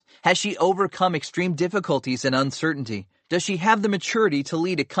Has she overcome extreme difficulties and uncertainty? Does she have the maturity to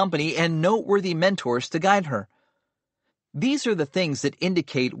lead a company and noteworthy mentors to guide her? These are the things that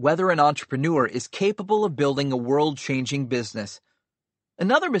indicate whether an entrepreneur is capable of building a world-changing business.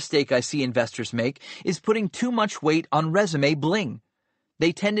 Another mistake I see investors make is putting too much weight on resume bling.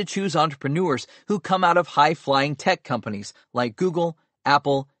 They tend to choose entrepreneurs who come out of high-flying tech companies like Google,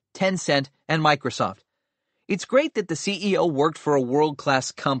 Apple, Tencent, and Microsoft. It's great that the CEO worked for a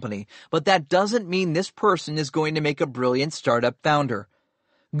world-class company, but that doesn't mean this person is going to make a brilliant startup founder.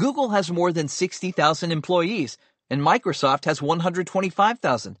 Google has more than 60,000 employees, and Microsoft has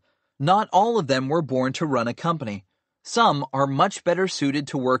 125,000. Not all of them were born to run a company. Some are much better suited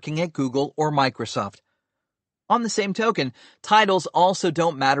to working at Google or Microsoft. On the same token, titles also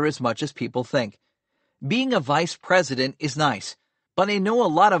don't matter as much as people think. Being a vice president is nice, but I know a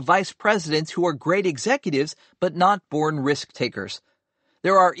lot of vice presidents who are great executives but not born risk takers.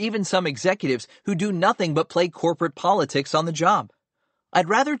 There are even some executives who do nothing but play corporate politics on the job. I'd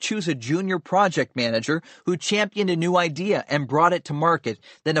rather choose a junior project manager who championed a new idea and brought it to market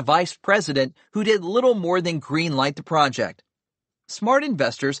than a vice president who did little more than greenlight the project. Smart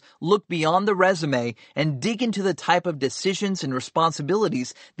investors look beyond the resume and dig into the type of decisions and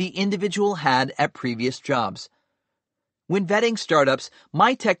responsibilities the individual had at previous jobs. When vetting startups,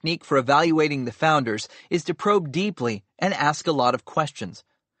 my technique for evaluating the founders is to probe deeply and ask a lot of questions.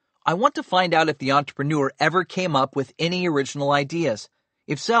 I want to find out if the entrepreneur ever came up with any original ideas.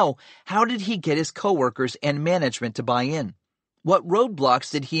 If so, how did he get his coworkers and management to buy in? What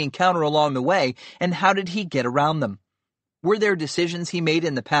roadblocks did he encounter along the way, and how did he get around them? Were there decisions he made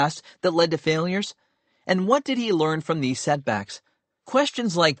in the past that led to failures? And what did he learn from these setbacks?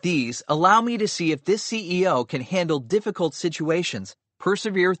 Questions like these allow me to see if this CEO can handle difficult situations,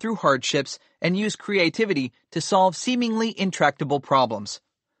 persevere through hardships, and use creativity to solve seemingly intractable problems.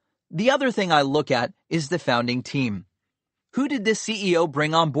 The other thing I look at is the founding team. Who did this CEO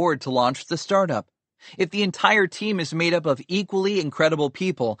bring on board to launch the startup? If the entire team is made up of equally incredible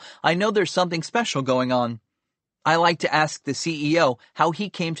people, I know there's something special going on. I like to ask the CEO how he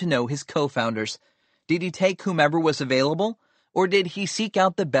came to know his co-founders. Did he take whomever was available, or did he seek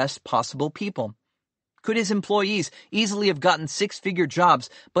out the best possible people? Could his employees easily have gotten six-figure jobs,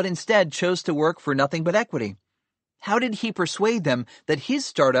 but instead chose to work for nothing but equity? How did he persuade them that his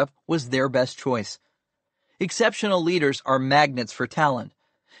startup was their best choice? Exceptional leaders are magnets for talent.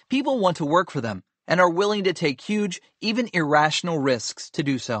 People want to work for them and are willing to take huge, even irrational risks to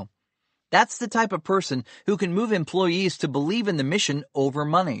do so. That's the type of person who can move employees to believe in the mission over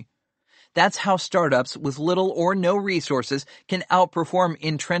money. That's how startups with little or no resources can outperform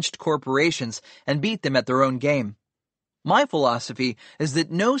entrenched corporations and beat them at their own game. My philosophy is that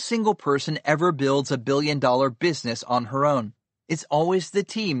no single person ever builds a billion-dollar business on her own. It's always the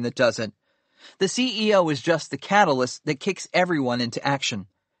team that does it. The CEO is just the catalyst that kicks everyone into action.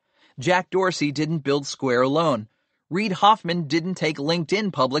 Jack Dorsey didn't build Square alone. Reid Hoffman didn't take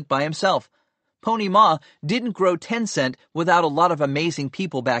LinkedIn public by himself. Pony Ma didn't grow Tencent without a lot of amazing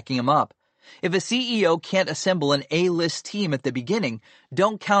people backing him up. If a CEO can't assemble an A-list team at the beginning,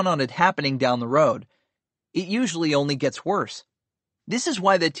 don't count on it happening down the road. It usually only gets worse. This is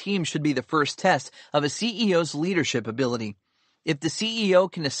why the team should be the first test of a CEO's leadership ability. If the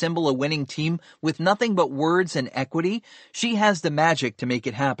CEO can assemble a winning team with nothing but words and equity, she has the magic to make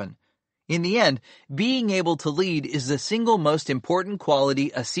it happen. In the end, being able to lead is the single most important quality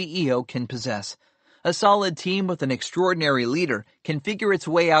a CEO can possess. A solid team with an extraordinary leader can figure its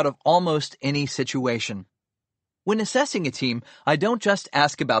way out of almost any situation. When assessing a team, I don't just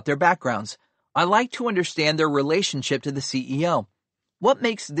ask about their backgrounds. I like to understand their relationship to the CEO. What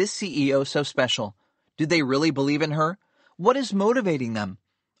makes this CEO so special? Do they really believe in her? What is motivating them?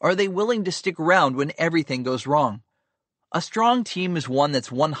 Are they willing to stick around when everything goes wrong? A strong team is one that's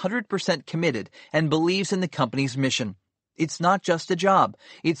 100% committed and believes in the company's mission. It's not just a job.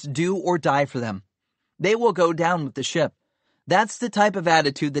 It's do or die for them. They will go down with the ship. That's the type of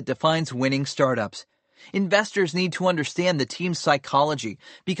attitude that defines winning startups. Investors need to understand the team's psychology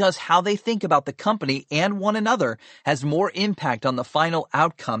because how they think about the company and one another has more impact on the final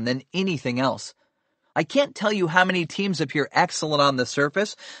outcome than anything else. I can't tell you how many teams appear excellent on the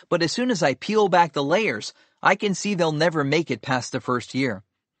surface, but as soon as I peel back the layers, I can see they'll never make it past the first year.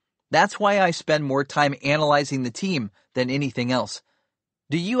 That's why I spend more time analyzing the team than anything else.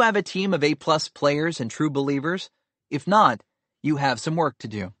 Do you have a team of A-plus players and true believers? If not, you have some work to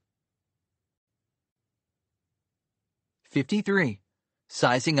do. 53.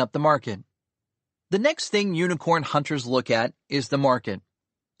 Sizing up the market. The next thing unicorn hunters look at is the market.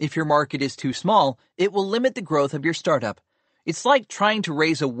 If your market is too small, it will limit the growth of your startup. It's like trying to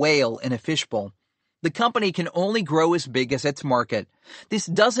raise a whale in a fishbowl. The company can only grow as big as its market. This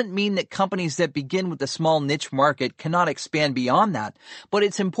doesn't mean that companies that begin with a small niche market cannot expand beyond that, but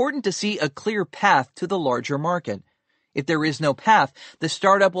it's important to see a clear path to the larger market. If there is no path, the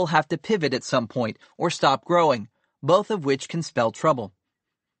startup will have to pivot at some point or stop growing, both of which can spell trouble.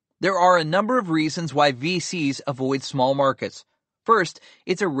 There are a number of reasons why VCs avoid small markets. First,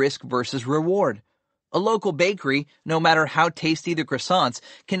 it's a risk versus reward. A local bakery, no matter how tasty the croissants,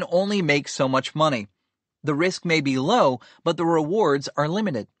 can only make so much money. The risk may be low, but the rewards are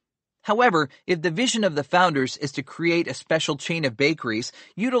limited. However, if the vision of the founders is to create a special chain of bakeries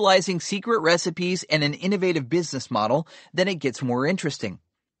utilizing secret recipes and an innovative business model, then it gets more interesting.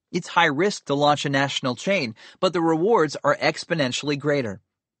 It's high risk to launch a national chain, but the rewards are exponentially greater.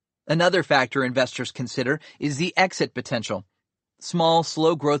 Another factor investors consider is the exit potential. Small,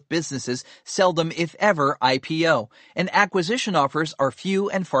 slow-growth businesses seldom, if ever, IPO, and acquisition offers are few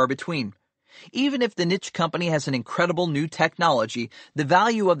and far between. Even if the niche company has an incredible new technology, the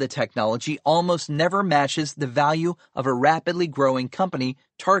value of the technology almost never matches the value of a rapidly growing company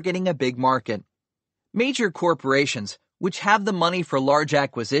targeting a big market. Major corporations, which have the money for large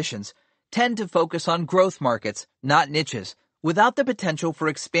acquisitions, tend to focus on growth markets, not niches, without the potential for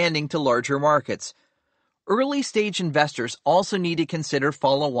expanding to larger markets. Early-stage investors also need to consider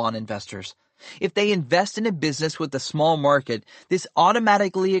follow-on investors. If they invest in a business with a small market, this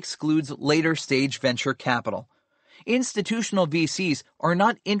automatically excludes later-stage venture capital. Institutional VCs are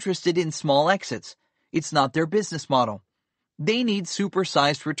not interested in small exits. It's not their business model. They need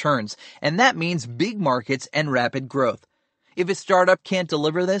supersized returns, and that means big markets and rapid growth. If a startup can't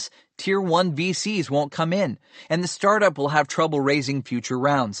deliver this, Tier 1 VCs won't come in, and the startup will have trouble raising future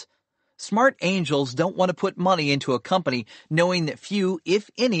rounds. Smart angels don't want to put money into a company knowing that few, if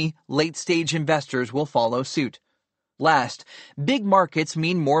any, late-stage investors will follow suit. Last, big markets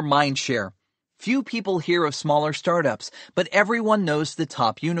mean more mind share. Few people hear of smaller startups, but everyone knows the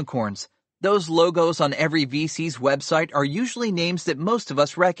top unicorns. Those logos on every VC's website are usually names that most of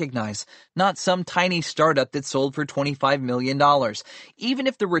us recognize, not some tiny startup that sold for $25 million, even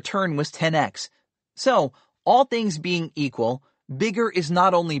if the return was 10x. So, all things being equal, bigger is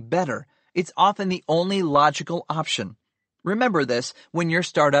not only better, it's often the only logical option. Remember this when your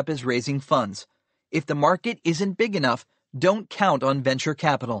startup is raising funds. If the market isn't big enough, don't count on venture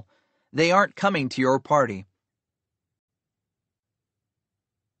capital. They aren't coming to your party.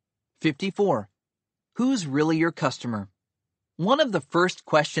 54. Who's really your customer? One of the first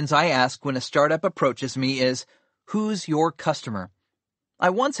questions I ask when a startup approaches me is, who's your customer? I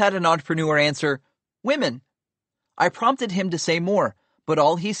once had an entrepreneur answer, women. I prompted him to say more, but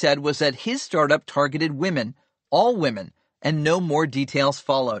all he said was that his startup targeted women, all women, and no more details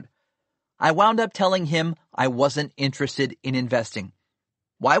followed. I wound up telling him I wasn't interested in investing.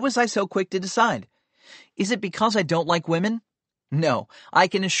 Why was I so quick to decide? Is it because I don't like women? No, I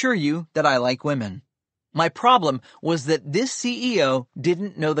can assure you that I like women. My problem was that this CEO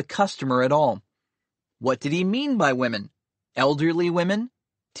didn't know the customer at all. What did he mean by women? Elderly women?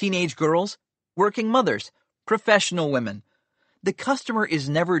 Teenage girls? Working mothers? Professional women? The customer is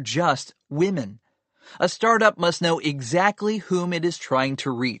never just women. A startup must know exactly whom it is trying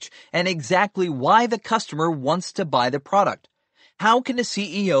to reach and exactly why the customer wants to buy the product. How can a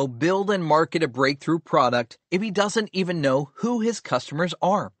CEO build and market a breakthrough product if he doesn't even know who his customers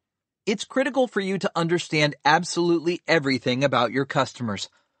are? It's critical for you to understand absolutely everything about your customers.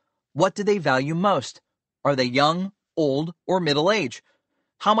 What do they value most? Are they young, old, or middle age?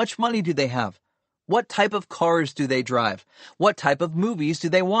 How much money do they have? What type of cars do they drive? What type of movies do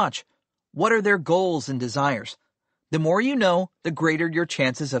they watch? What are their goals and desires? The more you know, the greater your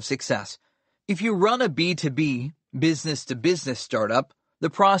chances of success. If you run a B2B, business-to-business startup, the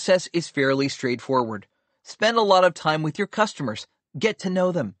process is fairly straightforward. Spend a lot of time with your customers. Get to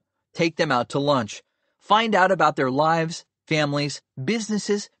know them. Take them out to lunch. Find out about their lives, families,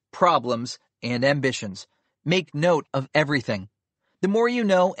 businesses, problems, and ambitions. Make note of everything. The more you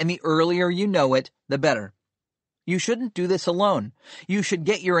know and the earlier you know it, the better. You shouldn't do this alone. You should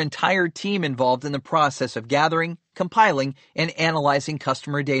get your entire team involved in the process of gathering, compiling, and analyzing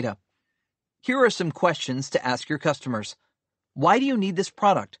customer data. Here are some questions to ask your customers. Why do you need this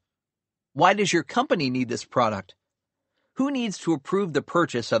product? Why does your company need this product? Who needs to approve the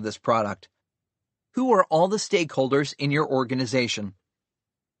purchase of this product? Who are all the stakeholders in your organization?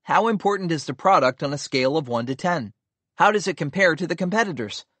 How important is the product on a scale of 1 to 10? How does it compare to the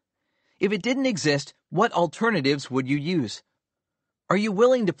competitors? If it didn't exist, what alternatives would you use? Are you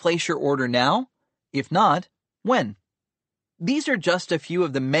willing to place your order now? If not, when? These are just a few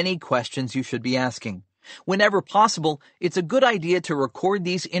of the many questions you should be asking. Whenever possible, it's a good idea to record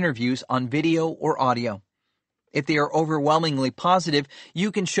these interviews on video or audio. If they are overwhelmingly positive,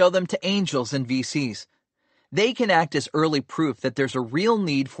 you can show them to angels and VCs. They can act as early proof that there's a real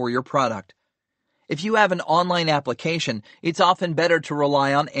need for your product. If you have an online application, it's often better to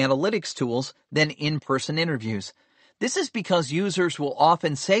rely on analytics tools than in-person interviews. This is because users will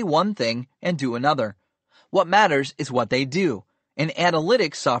often say one thing and do another. What matters is what they do. And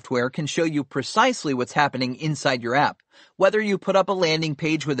analytics software can show you precisely what's happening inside your app. Whether you put up a landing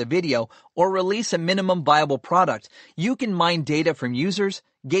page with a video or release a minimum viable product, you can mine data from users,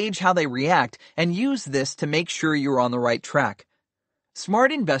 gauge how they react, and use this to make sure you're on the right track.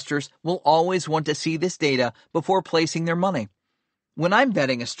 Smart investors will always want to see this data before placing their money. When I'm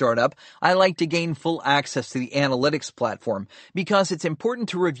vetting a startup, I like to gain full access to the analytics platform because it's important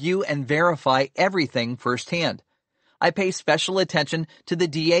to review and verify everything firsthand. I pay special attention to the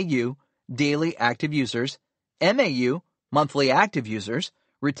DAU, daily active users, MAU, monthly active users,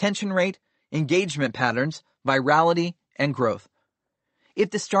 retention rate, engagement patterns, virality, and growth. If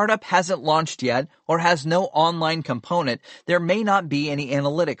the startup hasn't launched yet or has no online component, there may not be any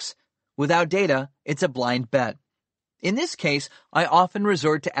analytics. Without data, it's a blind bet. In this case, I often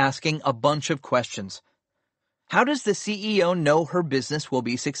resort to asking a bunch of questions. How does the CEO know her business will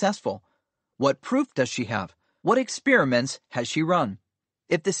be successful? What proof does she have? What experiments has she run?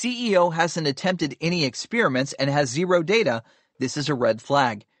 If the CEO hasn't attempted any experiments and has zero data, this is a red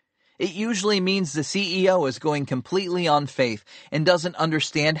flag. It usually means the CEO is going completely on faith and doesn't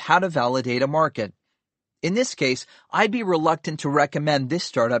understand how to validate a market. In this case, I'd be reluctant to recommend this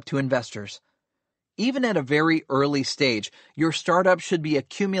startup to investors. Even at a very early stage, your startup should be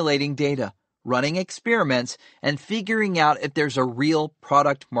accumulating data, running experiments, and figuring out if there's a real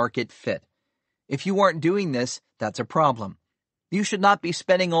product-market fit. If you aren't doing this, that's a problem. You should not be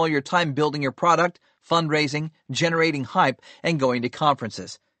spending all your time building your product, fundraising, generating hype, and going to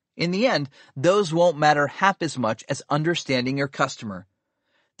conferences. In the end, those won't matter half as much as understanding your customer.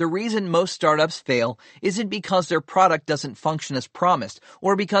 The reason most startups fail isn't because their product doesn't function as promised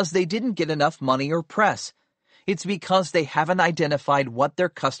or because they didn't get enough money or press. It's because they haven't identified what their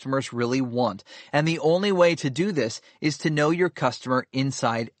customers really want, and the only way to do this is to know your customer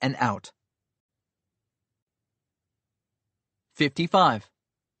inside and out. 55.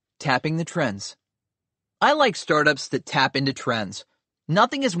 Tapping the trends. I like startups that tap into trends.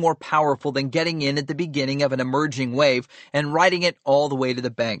 Nothing is more powerful than getting in at the beginning of an emerging wave and riding it all the way to the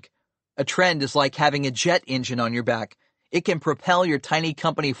bank. A trend is like having a jet engine on your back. It can propel your tiny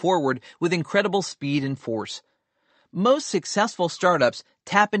company forward with incredible speed and force. Most successful startups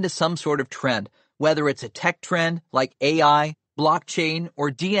tap into some sort of trend, whether it's a tech trend like AI, blockchain,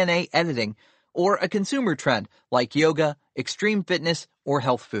 or DNA editing, or a consumer trend like yoga, extreme fitness, or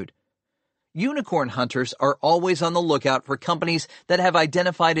health food. Unicorn hunters are always on the lookout for companies that have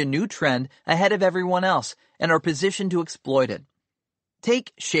identified a new trend ahead of everyone else and are positioned to exploit it.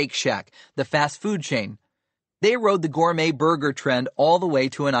 Take Shake Shack, the fast food chain. They rode the gourmet burger trend all the way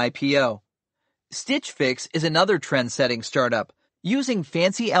to an IPO. Stitch Fix is another trend-setting startup. Using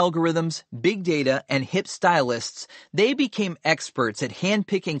fancy algorithms, big data, and hip stylists, they became experts at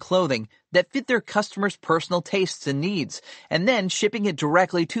hand-picking clothing that fit their customers' personal tastes and needs, and then shipping it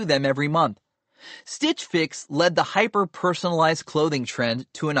directly to them every month. Stitch Fix led the hyper-personalized clothing trend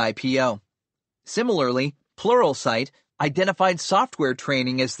to an IPO. Similarly, Pluralsight identified software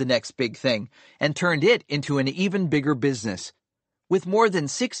training as the next big thing and turned it into an even bigger business. With more than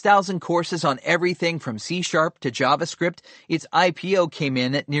 6,000 courses on everything from C# to JavaScript, its IPO came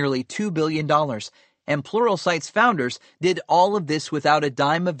in at nearly $2 billion, and Pluralsight's founders did all of this without a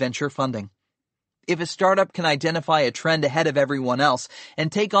dime of venture funding. If a startup can identify a trend ahead of everyone else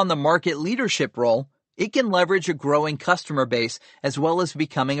and take on the market leadership role, it can leverage a growing customer base as well as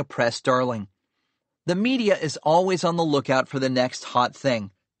becoming a press darling. The media is always on the lookout for the next hot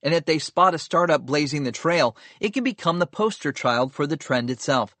thing. And if they spot a startup blazing the trail, it can become the poster child for the trend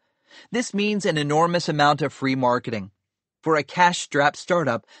itself. This means an enormous amount of free marketing. For a cash-strapped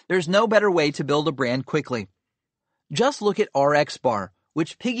startup, there's no better way to build a brand quickly. Just look at RX Bar,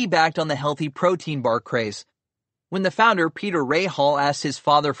 which piggybacked on the healthy protein bar craze. When the founder, Peter Rahal, asked his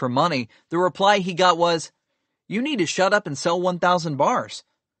father for money, the reply he got was, "You need to shut up and sell 1,000 bars."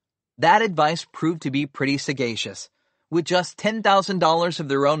 That advice proved to be pretty sagacious. With just $10,000 of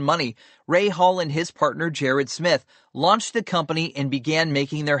their own money, Rahal and his partner Jared Smith launched the company and began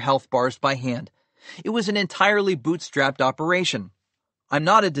making their health bars by hand. It was an entirely bootstrapped operation. I'm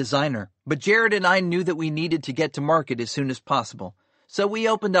not a designer, but Jared and I knew that we needed to get to market as soon as possible. So we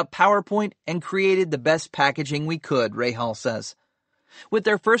opened up PowerPoint and created the best packaging we could, Rahal says. With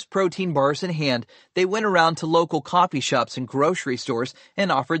their first protein bars in hand, they went around to local coffee shops and grocery stores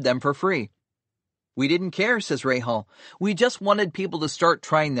and offered them for free. "We didn't care," says Rahal. "We just wanted people to start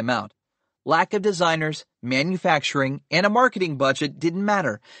trying them out. Lack of designers, manufacturing, and a marketing budget didn't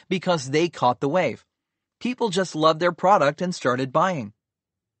matter because they caught the wave. People just loved their product and started buying."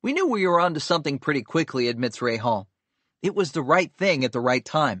 "We knew we were onto something pretty quickly," admits Rahal. "It was the right thing at the right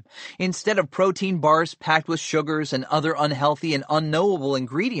time. Instead of protein bars packed with sugars and other unhealthy and unknowable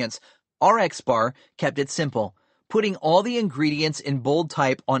ingredients, RX Bar kept it simple, putting all the ingredients in bold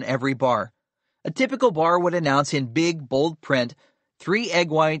type on every bar. A typical bar would announce in big, bold print, 3 egg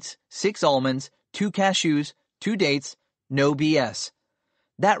whites, 6 almonds, 2 cashews, 2 dates, no BS.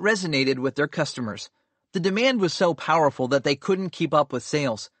 That resonated with their customers. The demand was so powerful that they couldn't keep up with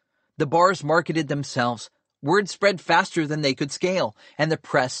sales. The bars marketed themselves. Word spread faster than they could scale, and the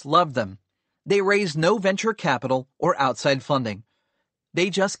press loved them. They raised no venture capital or outside funding.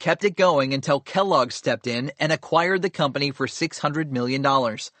 They just kept it going until Kellogg stepped in and acquired the company for $600 million.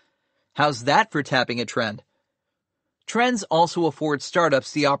 How's that for tapping a trend? Trends also afford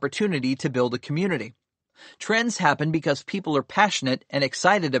startups the opportunity to build a community. Trends happen because people are passionate and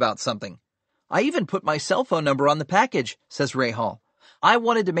excited about something. "I even put my cell phone number on the package," says Rahal. "I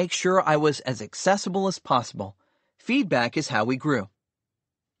wanted to make sure I was as accessible as possible. Feedback is how we grew."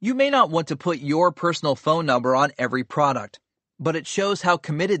 You may not want to put your personal phone number on every product, but it shows how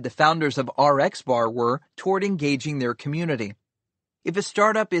committed the founders of RX Bar were toward engaging their community. If a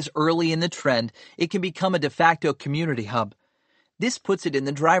startup is early in the trend, it can become a de facto community hub. This puts it in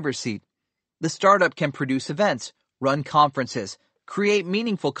the driver's seat. The startup can produce events, run conferences, create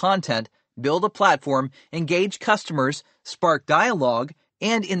meaningful content, build a platform, engage customers, spark dialogue,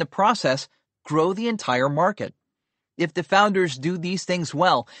 and in the process, grow the entire market. If the founders do these things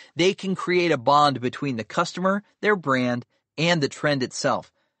well, they can create a bond between the customer, their brand, and the trend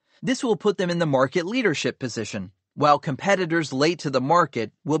itself. This will put them in the market leadership position, while competitors late to the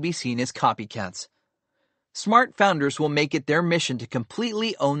market will be seen as copycats. Smart founders will make it their mission to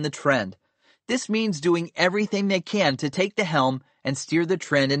completely own the trend. This means doing everything they can to take the helm and steer the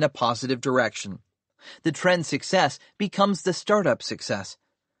trend in a positive direction. The trend success becomes the startup success.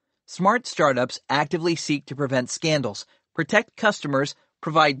 Smart startups actively seek to prevent scandals, protect customers,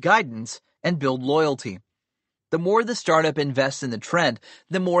 provide guidance, and build loyalty. The more the startup invests in the trend,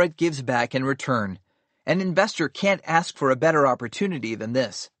 the more it gives back in return. An investor can't ask for a better opportunity than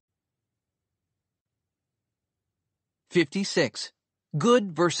this. 56.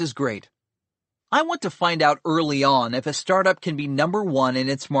 Good versus great. I want to find out early on if a startup can be number one in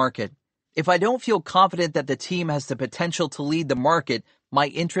its market. If I don't feel confident that the team has the potential to lead the market, my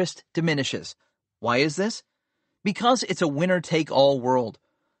interest diminishes. Why is this? Because it's a winner-take-all world.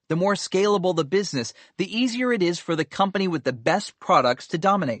 The more scalable the business, the easier it is for the company with the best products to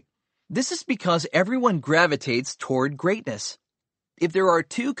dominate. This is because everyone gravitates toward greatness. If there are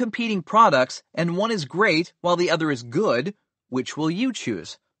 2 competing products and one is great while the other is good, which will you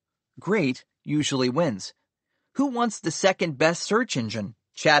choose? Great usually wins. Who wants the second best search engine,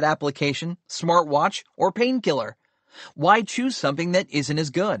 chat application, smartwatch, or painkiller? Why choose something that isn't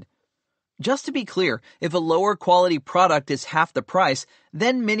as good? Just to be clear, if a lower quality product is half the price,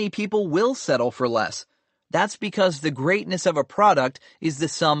 then many people will settle for less. That's because the greatness of a product is the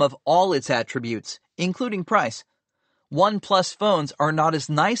sum of all its attributes, including price. OnePlus phones are not as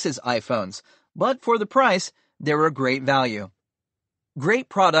nice as iPhones, but for the price, they're a great value. Great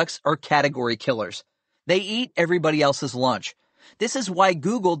products are category killers. They eat everybody else's lunch. This is why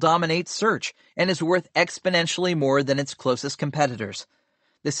Google dominates search and is worth exponentially more than its closest competitors.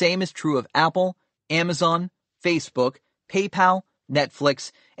 The same is true of Apple, Amazon, Facebook, PayPal,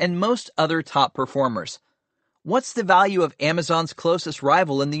 Netflix, and most other top performers. What's the value of Amazon's closest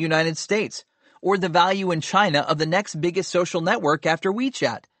rival in the United States? Or the value in China of the next biggest social network after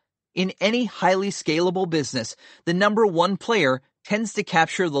WeChat? In any highly scalable business, the number one player tends to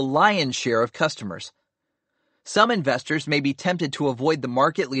capture the lion's share of customers. Some investors may be tempted to avoid the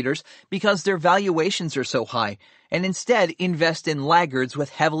market leaders because their valuations are so high, and instead invest in laggards with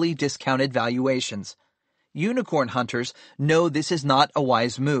heavily discounted valuations. Unicorn hunters know this is not a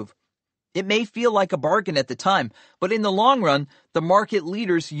wise move. It may feel like a bargain at the time, but in the long run, the market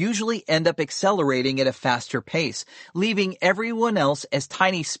leaders usually end up accelerating at a faster pace, leaving everyone else as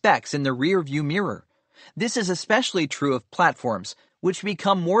tiny specks in the rearview mirror. This is especially true of platforms, which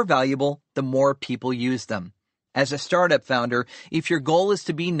become more valuable the more people use them. As a startup founder, if your goal is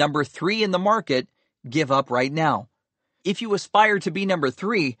to be number 3 in the market, give up right now. If you aspire to be number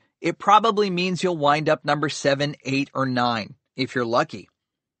 3, it probably means you'll wind up number 7, 8, or 9, if you're lucky.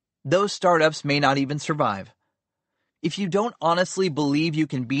 Those startups may not even survive. If you don't honestly believe you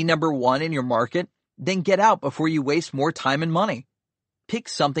can be number one in your market, then get out before you waste more time and money. Pick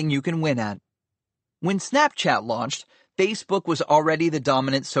something you can win at. When Snapchat launched, Facebook was already the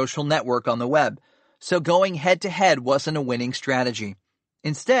dominant social network on the web, so going head-to-head wasn't a winning strategy.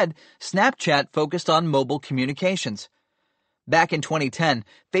 Instead, Snapchat focused on mobile communications. Back in 2010,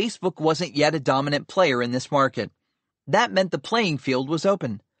 Facebook wasn't yet a dominant player in this market. That meant the playing field was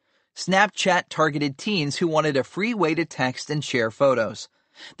open. Snapchat targeted teens who wanted a free way to text and share photos.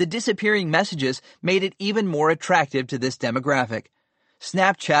 The disappearing messages made it even more attractive to this demographic.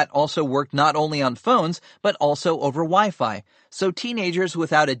 Snapchat also worked not only on phones, but also over Wi-Fi, so teenagers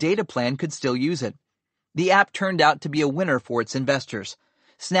without a data plan could still use it. The app turned out to be a winner for its investors.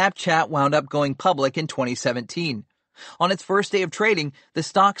 Snapchat wound up going public in 2017. On its first day of trading, the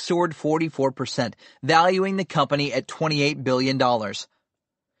stock soared 44%, valuing the company at $28 billion.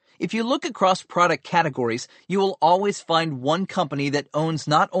 If you look across product categories, you will always find one company that owns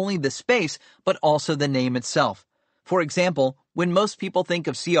not only the space, but also the name itself. For example, when most people think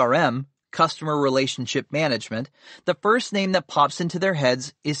of CRM, customer relationship management, the first name that pops into their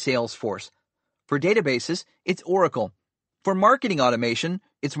heads is Salesforce. For databases, it's Oracle. For marketing automation,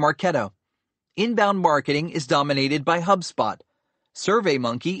 it's Marketo. Inbound marketing is dominated by HubSpot.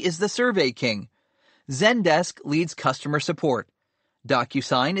 SurveyMonkey is the Survey King. Zendesk leads customer support.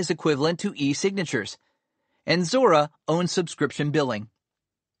 DocuSign is equivalent to e-signatures. And Zuora owns subscription billing.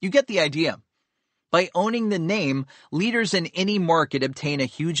 You get the idea. By owning the name, leaders in any market obtain a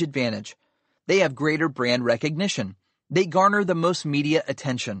huge advantage. They have greater brand recognition. They garner the most media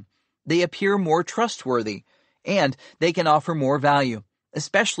attention. They appear more trustworthy. And they can offer more value,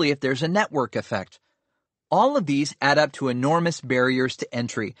 especially if there's a network effect. All of these add up to enormous barriers to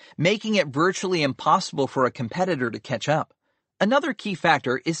entry, making it virtually impossible for a competitor to catch up. Another key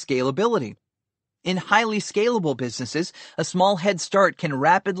factor is scalability. In highly scalable businesses, a small head start can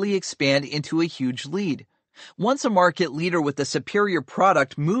rapidly expand into a huge lead. Once a market leader with a superior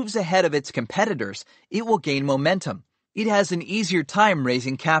product moves ahead of its competitors, it will gain momentum. It has an easier time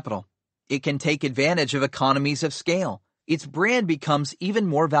raising capital. It can take advantage of economies of scale. Its brand becomes even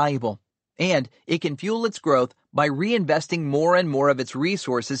more valuable. And it can fuel its growth by reinvesting more and more of its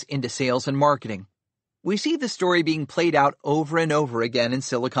resources into sales and marketing. We see the story being played out over and over again in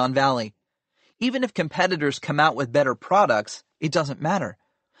Silicon Valley. Even if competitors come out with better products, it doesn't matter.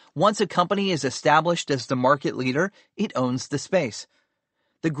 Once a company is established as the market leader, it owns the space.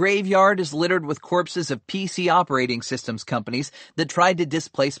 The graveyard is littered with corpses of PC operating systems companies that tried to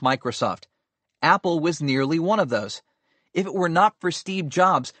displace Microsoft. Apple was nearly one of those. If it were not for Steve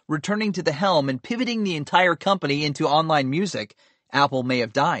Jobs returning to the helm and pivoting the entire company into online music, Apple may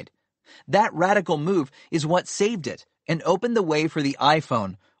have died. That radical move is what saved it and opened the way for the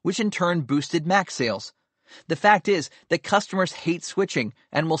iPhone, which in turn boosted Mac sales. The fact is that customers hate switching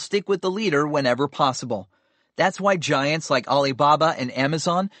and will stick with the leader whenever possible. That's why giants like Alibaba and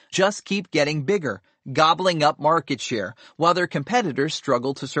Amazon just keep getting bigger, gobbling up market share, while their competitors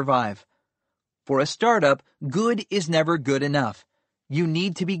struggle to survive. For a startup, good is never good enough. You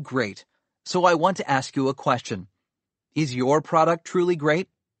need to be great. So I want to ask you a question. Is your product truly great?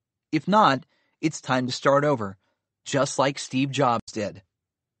 If not, it's time to start over, just like Steve Jobs did.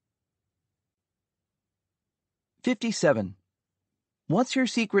 57. What's your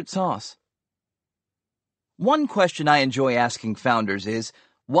secret sauce? One question I enjoy asking founders is,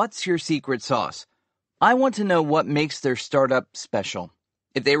 what's your secret sauce? I want to know what makes their startup special.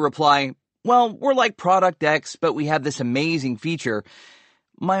 If they reply, well, we're like Product X, but we have this amazing feature,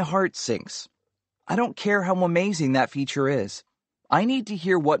 my heart sinks. I don't care how amazing that feature is. I need to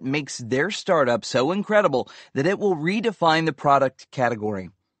hear what makes their startup so incredible that it will redefine the product category.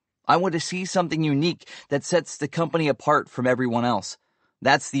 I want to see something unique that sets the company apart from everyone else.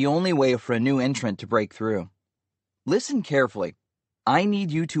 That's the only way for a new entrant to break through. Listen carefully. I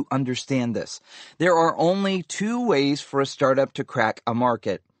need you to understand this. There are only two ways for a startup to crack a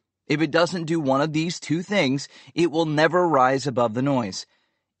market. If it doesn't do one of these two things, it will never rise above the noise.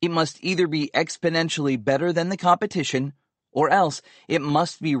 It must either be exponentially better than the competition, or else it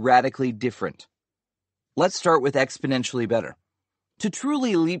must be radically different. Let's start with exponentially better. To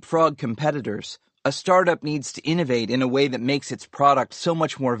truly leapfrog competitors, a startup needs to innovate in a way that makes its product so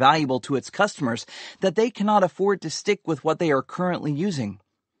much more valuable to its customers that they cannot afford to stick with what they are currently using.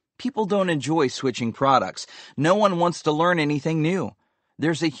 People don't enjoy switching products. No one wants to learn anything new.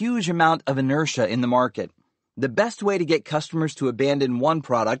 There's a huge amount of inertia in the market. The best way to get customers to abandon one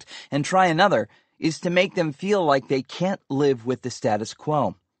product and try another is to make them feel like they can't live with the status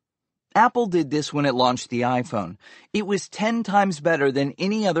quo. Apple did this when it launched the iPhone. It was 10 times better than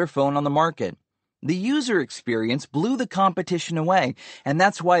any other phone on the market. The user experience blew the competition away, and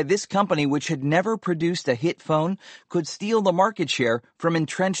that's why this company, which had never produced a hit phone, could steal the market share from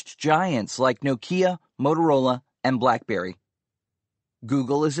entrenched giants like Nokia, Motorola, and BlackBerry.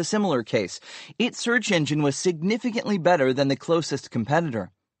 Google is a similar case. Its search engine was significantly better than the closest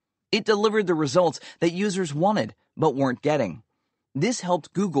competitor. It delivered the results that users wanted, but weren't getting. This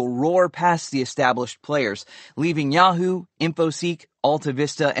helped Google roar past the established players, leaving Yahoo, InfoSeek,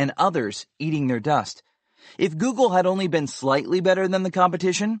 AltaVista, and others eating their dust. If Google had only been slightly better than the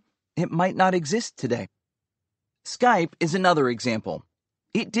competition, it might not exist today. Skype is another example.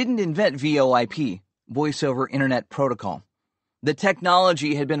 It didn't invent VoIP, Voice over Internet Protocol. The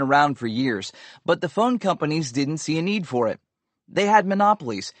technology had been around for years, but the phone companies didn't see a need for it. They had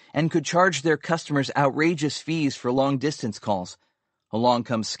monopolies and could charge their customers outrageous fees for long-distance calls. Along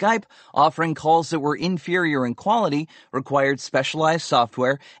comes Skype, offering calls that were inferior in quality, required specialized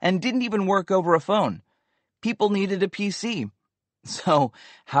software, and didn't even work over a phone. People needed a PC. So,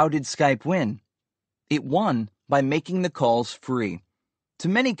 how did Skype win? It won by making the calls free. To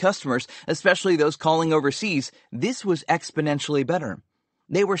many customers, especially those calling overseas, this was exponentially better.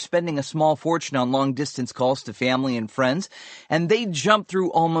 They were spending a small fortune on long-distance calls to family and friends, and they'd jump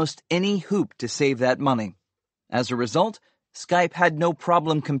through almost any hoop to save that money. As a result, Skype had no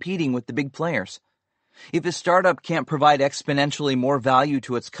problem competing with the big players. If a startup can't provide exponentially more value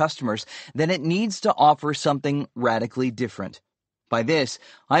to its customers, then it needs to offer something radically different. By this,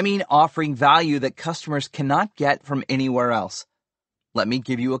 I mean offering value that customers cannot get from anywhere else. Let me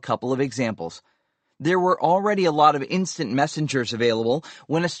give you a couple of examples. There were already a lot of instant messengers available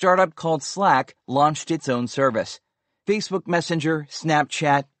when a startup called Slack launched its own service. Facebook Messenger,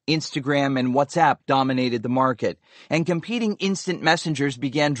 Snapchat, Instagram, and WhatsApp dominated the market, and competing instant messengers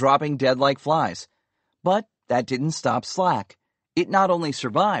began dropping dead like flies. But that didn't stop Slack. It not only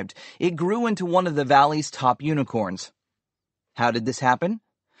survived, it grew into one of the Valley's top unicorns. How did this happen?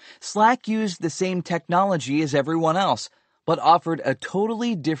 Slack used the same technology as everyone else, but offered a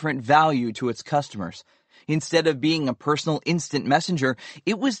totally different value to its customers. Instead of being a personal instant messenger,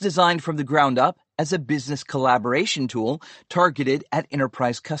 it was designed from the ground up as a business collaboration tool targeted at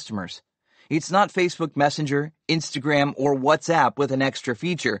enterprise customers. It's not Facebook Messenger, Instagram, or WhatsApp with an extra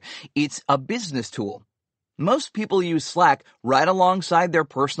feature. It's a business tool. Most people use Slack right alongside their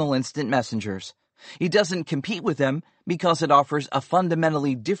personal instant messengers. It doesn't compete with them because it offers a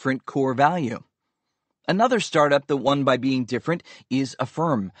fundamentally different core value. Another startup that won by being different is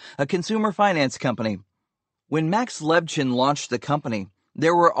Affirm, a consumer finance company. When Max Levchin launched the company,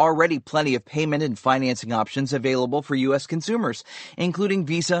 there were already plenty of payment and financing options available for U.S. consumers, including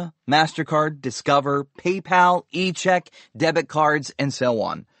Visa, MasterCard, Discover, PayPal, eCheck, debit cards, and so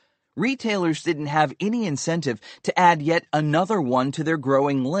on. Retailers didn't have any incentive to add yet another one to their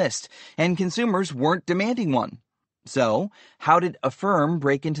growing list, and consumers weren't demanding one. So, how did Affirm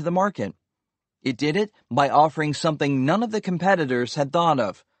break into the market? It did it by offering something none of the competitors had thought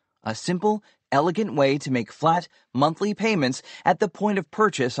of, a simple, elegant way to make flat, monthly payments at the point of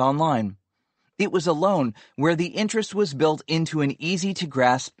purchase online. It was a loan where the interest was built into an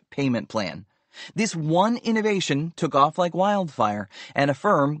easy-to-grasp payment plan. This one innovation took off like wildfire, and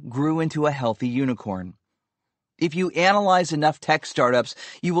Affirm grew into a healthy unicorn. If you analyze enough tech startups,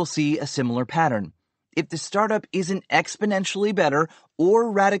 you will see a similar pattern. If the startup isn't exponentially better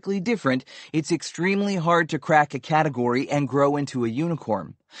or radically different, it's extremely hard to crack a category and grow into a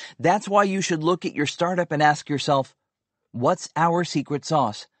unicorn. That's why you should look at your startup and ask yourself, what's our secret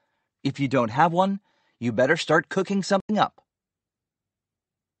sauce? If you don't have one, you better start cooking something up.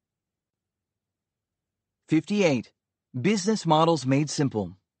 58. Business Models Made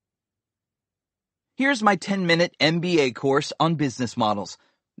Simple. Here's my 10-minute MBA course on business models.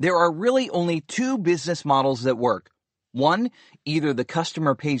 There are really only two business models that work. One, either the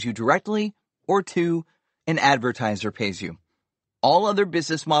customer pays you directly, or two, an advertiser pays you. All other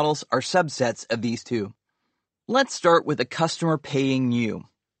business models are subsets of these two. Let's start with a customer paying you.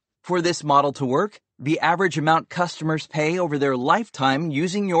 For this model to work, the average amount customers pay over their lifetime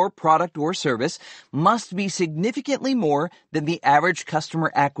using your product or service must be significantly more than the average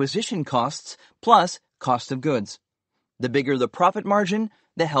customer acquisition costs plus cost of goods. The bigger the profit margin,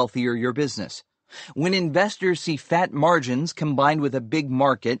 the healthier your business. When investors see fat margins combined with a big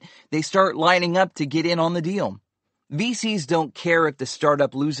market, they start lining up to get in on the deal. VCs don't care if the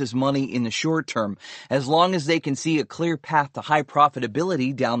startup loses money in the short term, as long as they can see a clear path to high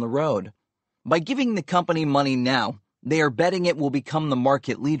profitability down the road. By giving the company money now, they are betting it will become the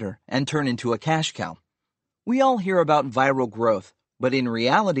market leader and turn into a cash cow. We all hear about viral growth, but in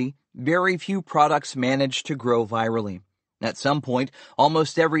reality, very few products manage to grow virally. At some point,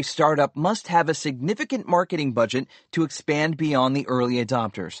 almost every startup must have a significant marketing budget to expand beyond the early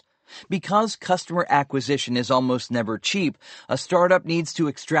adopters. Because customer acquisition is almost never cheap, a startup needs to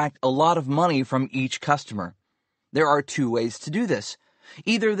extract a lot of money from each customer. There are two ways to do this.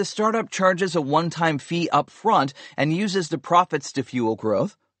 Either the startup charges a one-time fee up front and uses the profits to fuel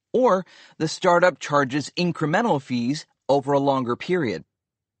growth, or the startup charges incremental fees over a longer period.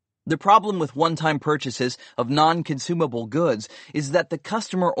 The problem with one-time purchases of non-consumable goods is that the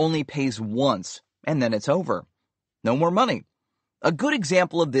customer only pays once, and then it's over. No more money. A good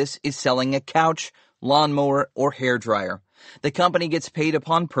example of this is selling a couch, lawnmower, or hairdryer. The company gets paid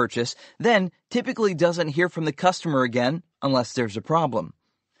upon purchase, then typically doesn't hear from the customer again unless there's a problem.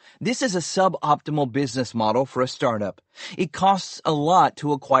 This is a suboptimal business model for a startup. It costs a lot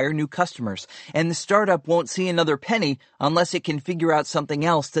to acquire new customers, and the startup won't see another penny unless it can figure out something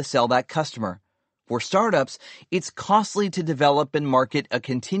else to sell that customer. For startups, it's costly to develop and market a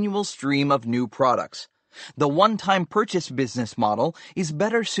continual stream of new products. The one-time purchase business model is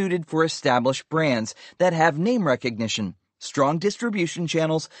better suited for established brands that have name recognition, strong distribution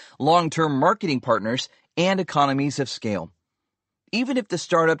channels, long-term marketing partners, and economies of scale. Even if the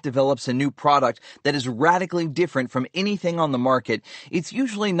startup develops a new product that is radically different from anything on the market, it's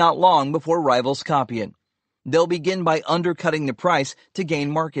usually not long before rivals copy it. They'll begin by undercutting the price to gain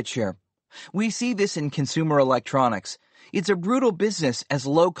market share. We see this in consumer electronics. It's a brutal business as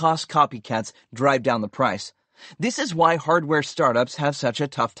low-cost copycats drive down the price. This is why hardware startups have such a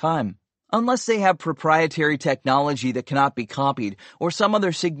tough time. Unless they have proprietary technology that cannot be copied or some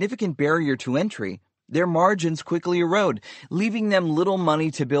other significant barrier to entry, their margins quickly erode, leaving them little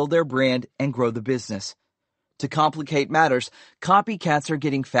money to build their brand and grow the business. To complicate matters, copycats are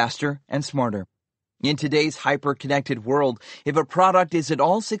getting faster and smarter. In today's hyper-connected world, if a product is at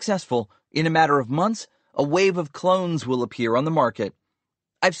all successful, in a matter of months, a wave of clones will appear on the market.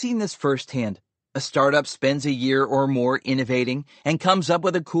 I've seen this firsthand. A startup spends a year or more innovating and comes up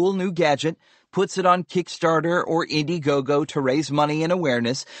with a cool new gadget, puts it on Kickstarter or Indiegogo to raise money and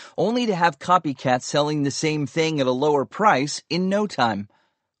awareness, only to have copycats selling the same thing at a lower price in no time.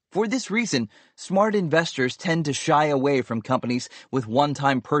 For this reason, smart investors tend to shy away from companies with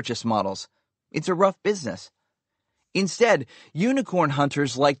one-time purchase models. It's a rough business. Instead, unicorn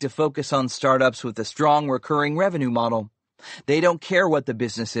hunters like to focus on startups with a strong recurring revenue model. They don't care what the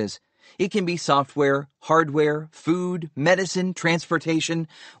business is. It can be software, hardware, food, medicine, transportation,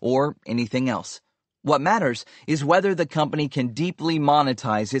 or anything else. What matters is whether the company can deeply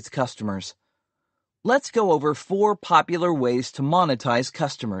monetize its customers. Let's go over 4 popular ways to monetize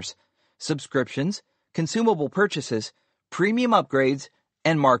customers: subscriptions, consumable purchases, premium upgrades,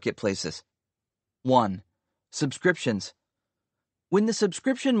 and marketplaces. 1. Subscriptions. When the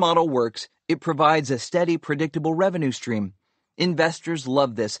subscription model works, it provides a steady, predictable revenue stream. Investors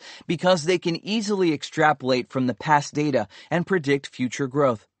love this because they can easily extrapolate from the past data and predict future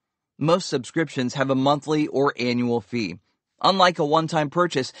growth. Most subscriptions have a monthly or annual fee. Unlike a one-time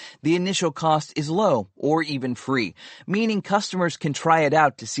purchase, the initial cost is low or even free, meaning customers can try it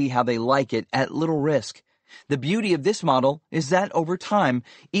out to see how they like it at little risk. The beauty of this model is that over time,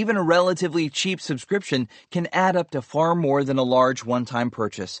 even a relatively cheap subscription can add up to far more than a large one-time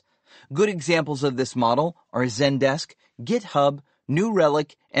purchase. Good examples of this model are Zendesk, GitHub, New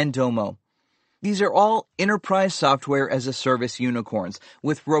Relic, and Domo. These are all enterprise software as a service unicorns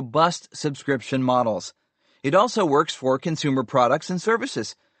with robust subscription models. It also works for consumer products and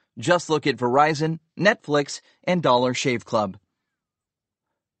services. Just look at Verizon, Netflix, and Dollar Shave Club.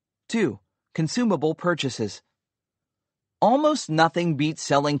 2. Consumable purchases. Almost nothing beats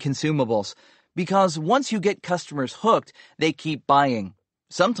selling consumables because once you get customers hooked, they keep buying,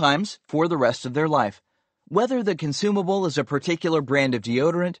 sometimes for the rest of their life. Whether the consumable is a particular brand of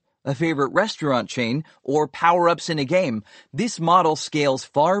deodorant, a favorite restaurant chain, or power-ups in a game, this model scales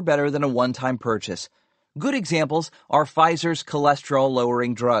far better than a one-time purchase. Good examples are Pfizer's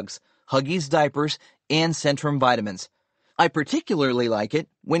cholesterol-lowering drugs, Huggies diapers, and Centrum vitamins. I particularly like it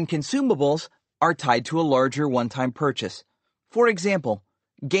when consumables are tied to a larger one-time purchase. For example,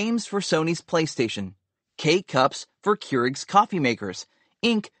 games for Sony's PlayStation, K-Cups for Keurig's coffee makers,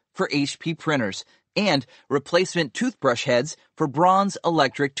 ink for HP printers, and replacement toothbrush heads for Braun's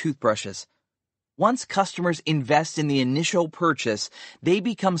electric toothbrushes. Once customers invest in the initial purchase, they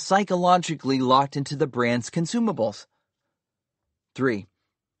become psychologically locked into the brand's consumables. 3.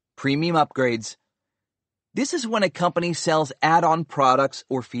 Premium upgrades. This is when a company sells add-on products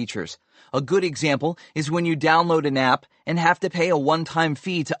or features. A good example is when you download an app and have to pay a one-time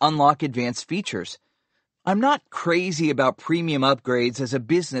fee to unlock advanced features. I'm not crazy about premium upgrades as a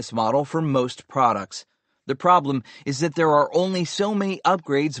business model for most products. The problem is that there are only so many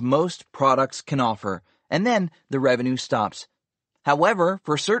upgrades most products can offer, and then the revenue stops. However,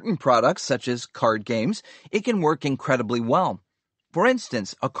 for certain products, such as card games, it can work incredibly well. For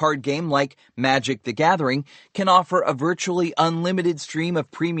instance, a card game like Magic the Gathering can offer a virtually unlimited stream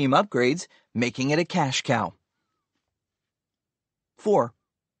of premium upgrades, making it a cash cow. 4.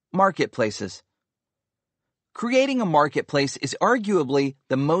 Marketplaces. Creating a marketplace is arguably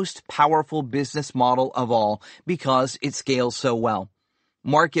the most powerful business model of all because it scales so well.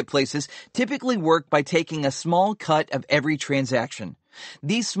 Marketplaces typically work by taking a small cut of every transaction.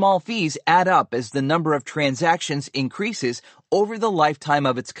 These small fees add up as the number of transactions increases over the lifetime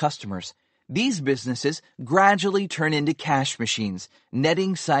of its customers. These businesses gradually turn into cash machines,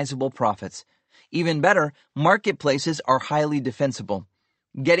 netting sizable profits. Even better, marketplaces are highly defensible.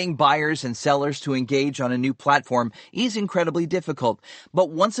 Getting buyers and sellers to engage on a new platform is incredibly difficult, but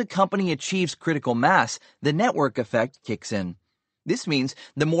once a company achieves critical mass, the network effect kicks in. This means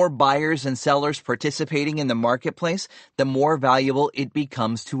the more buyers and sellers participating in the marketplace, the more valuable it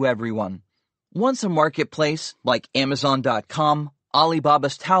becomes to everyone. Once a marketplace like Amazon.com,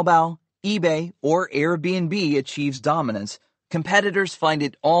 Alibaba's Taobao, eBay, or Airbnb achieves dominance, competitors find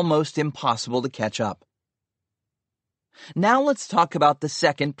it almost impossible to catch up. Now let's talk about the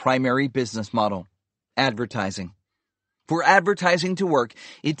second primary business model, advertising. For advertising to work,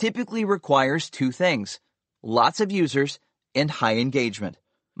 it typically requires two things: lots of users and high engagement.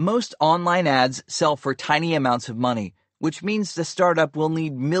 Most online ads sell for tiny amounts of money, which means the startup will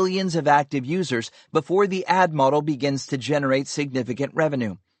need millions of active users before the ad model begins to generate significant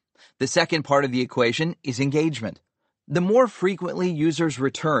revenue. The second part of the equation is engagement. The more frequently users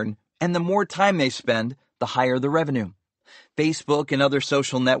return and the more time they spend, the higher the revenue. Facebook and other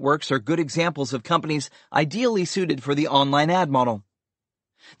social networks are good examples of companies ideally suited for the online ad model.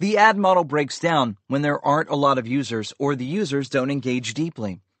 The ad model breaks down when there aren't a lot of users or the users don't engage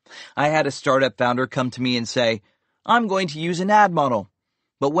deeply. I had a startup founder come to me and say, "I'm going to use an ad model."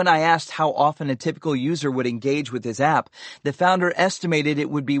 But when I asked how often a typical user would engage with his app, the founder estimated it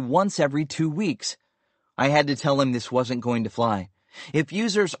would be once every 2 weeks. I had to tell him this wasn't going to fly. If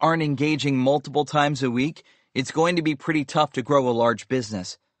users aren't engaging multiple times a week, it's going to be pretty tough to grow a large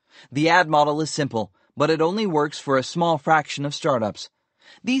business. The ad model is simple, but it only works for a small fraction of startups.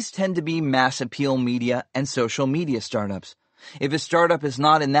 These tend to be mass appeal media and social media startups. If a startup is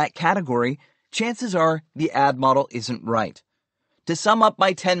not in that category, chances are the ad model isn't right. To sum up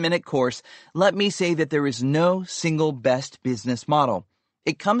my 10-minute course, let me say that there is no single best business model.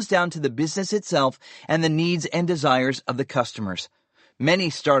 It comes down to the business itself and the needs and desires of the customers.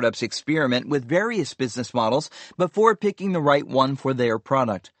 Many startups experiment with various business models before picking the right one for their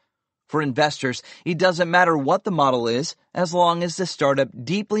product. For investors, it doesn't matter what the model is, as long as the startup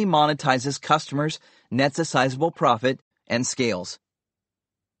deeply monetizes customers, nets a sizable profit, and scales.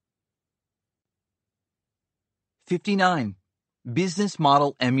 59. Business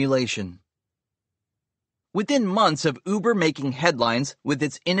model emulation. Within months of Uber making headlines with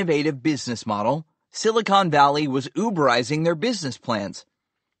its innovative business model, Silicon Valley was Uberizing their business plans.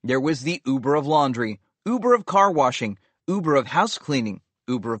 There was the Uber of laundry, Uber of car washing, Uber of house cleaning,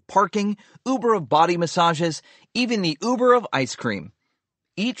 Uber of parking, Uber of body massages, even the Uber of ice cream.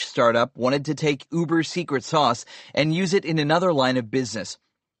 Each startup wanted to take Uber's secret sauce and use it in another line of business.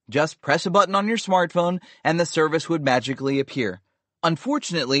 Just press a button on your smartphone and the service would magically appear.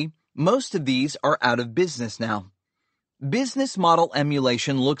 Unfortunately, most of these are out of business now. Business model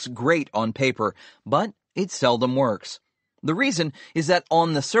emulation looks great on paper, but it seldom works. The reason is that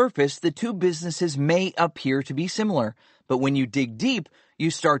on the surface, the two businesses may appear to be similar, but when you dig deep,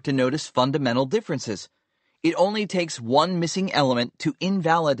 you start to notice fundamental differences. It only takes one missing element to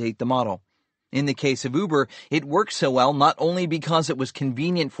invalidate the model. In the case of Uber, it worked so well not only because it was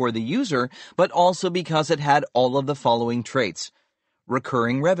convenient for the user, but also because it had all of the following traits.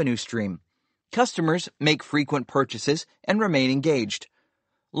 Recurring revenue stream. Customers make frequent purchases and remain engaged.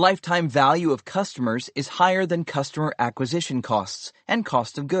 Lifetime value of customers is higher than customer acquisition costs and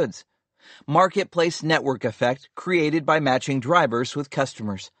cost of goods. Marketplace network effect created by matching drivers with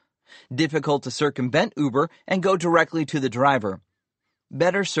customers. Difficult to circumvent Uber and go directly to the driver.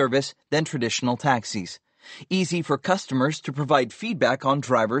 Better service than traditional taxis. Easy for customers to provide feedback on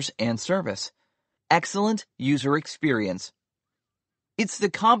drivers and service. Excellent user experience. It's the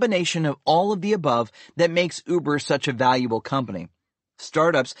combination of all of the above that makes Uber such a valuable company.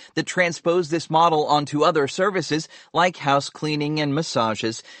 Startups that transpose this model onto other services, like house cleaning and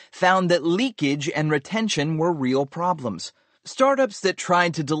massages, found that leakage and retention were real problems. Startups that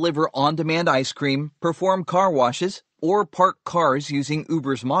tried to deliver on-demand ice cream, perform car washes, or park cars using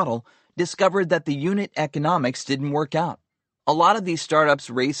Uber's model discovered that the unit economics didn't work out. A lot of these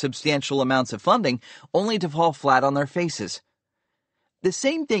startups raised substantial amounts of funding only to fall flat on their faces. The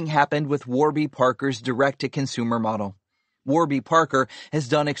same thing happened with Warby Parker's direct-to-consumer model. Warby Parker has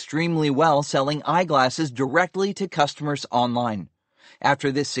done extremely well selling eyeglasses directly to customers online.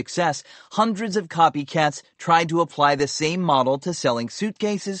 After this success, hundreds of copycats tried to apply the same model to selling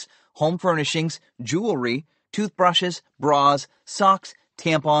suitcases, home furnishings, jewelry, toothbrushes, bras, socks,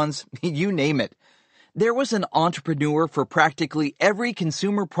 tampons, you name it. There was an entrepreneur for practically every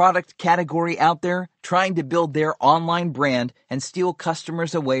consumer product category out there trying to build their online brand and steal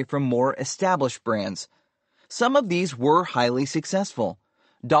customers away from more established brands. Some of these were highly successful.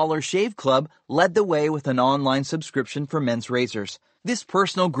 Dollar Shave Club led the way with an online subscription for men's razors. This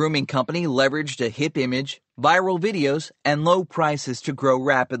personal grooming company leveraged a hip image, viral videos, and low prices to grow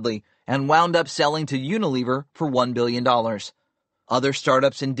rapidly and wound up selling to Unilever for $1 billion. Other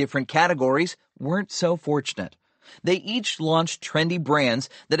startups in different categories weren't so fortunate. They each launched trendy brands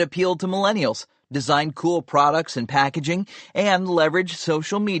that appealed to millennials, designed cool products and packaging, and leveraged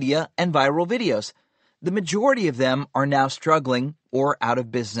social media and viral videos. The majority of them are now struggling or out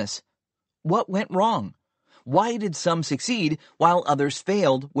of business. What went wrong? Why did some succeed while others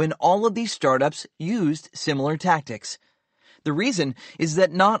failed when all of these startups used similar tactics? The reason is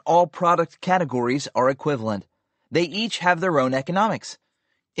that not all product categories are equivalent. They each have their own economics.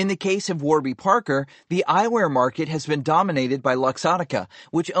 In the case of Warby Parker, the eyewear market has been dominated by Luxottica,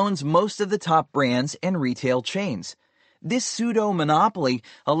 which owns most of the top brands and retail chains. This pseudo-monopoly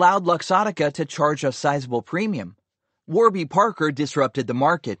allowed Luxottica to charge a sizable premium. Warby Parker disrupted the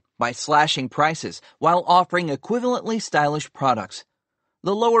market by slashing prices while offering equivalently stylish products.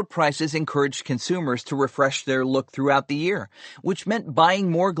 The lower prices encouraged consumers to refresh their look throughout the year, which meant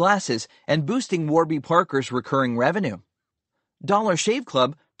buying more glasses and boosting Warby Parker's recurring revenue. Dollar Shave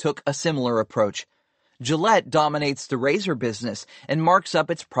Club took a similar approach. Gillette dominates the razor business and marks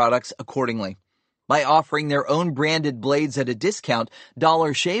up its products accordingly. By offering their own branded blades at a discount,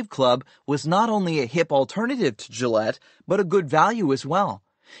 Dollar Shave Club was not only a hip alternative to Gillette, but a good value as well.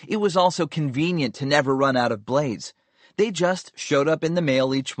 It was also convenient to never run out of blades. They just showed up in the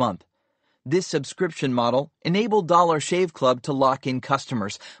mail each month. This subscription model enabled Dollar Shave Club to lock in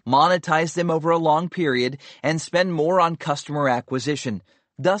customers, monetize them over a long period, and spend more on customer acquisition,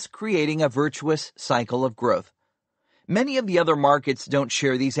 thus creating a virtuous cycle of growth. Many of the other markets don't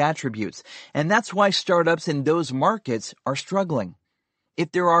share these attributes, and that's why startups in those markets are struggling.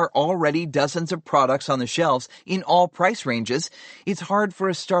 If there are already dozens of products on the shelves in all price ranges, it's hard for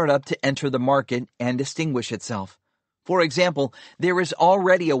a startup to enter the market and distinguish itself. For example, there is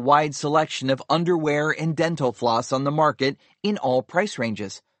already a wide selection of underwear and dental floss on the market in all price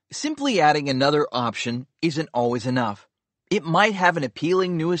ranges. Simply adding another option isn't always enough. It might have an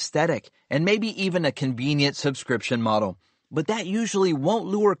appealing new aesthetic and maybe even a convenient subscription model, but that usually won't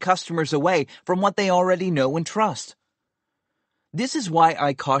lure customers away from what they already know and trust. This is why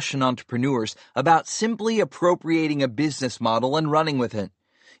I caution entrepreneurs about simply appropriating a business model and running with it.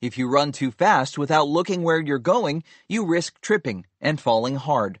 If you run too fast without looking where you're going, you risk tripping and falling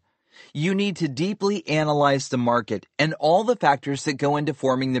hard. You need to deeply analyze the market and all the factors that go into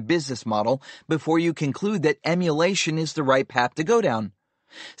forming the business model before you conclude that emulation is the right path to go down.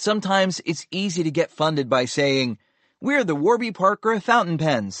 Sometimes it's easy to get funded by saying, "We're the Warby Parker of fountain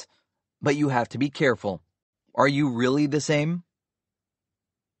pens." But you have to be careful. Are you really the same?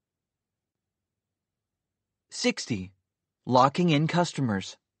 60. Locking in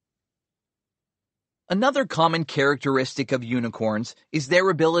customers. Another common characteristic of unicorns is their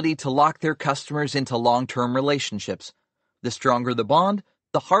ability to lock their customers into long-term relationships. The stronger the bond,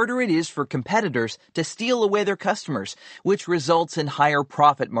 the harder it is for competitors to steal away their customers, which results in higher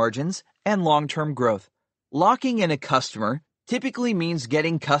profit margins and long-term growth. Locking in a customer typically means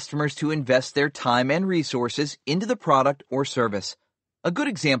getting customers to invest their time and resources into the product or service. A good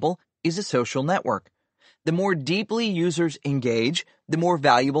example is a social network. The more deeply users engage, the more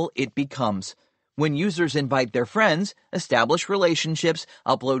valuable it becomes. When users invite their friends, establish relationships,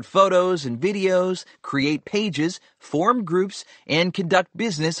 upload photos and videos, create pages, form groups, and conduct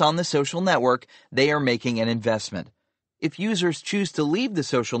business on the social network, they are making an investment. If users choose to leave the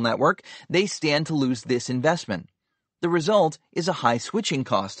social network, they stand to lose this investment. The result is a high switching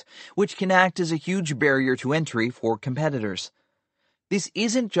cost, which can act as a huge barrier to entry for competitors. This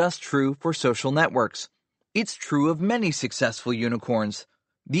isn't just true for social networks. It's true of many successful unicorns.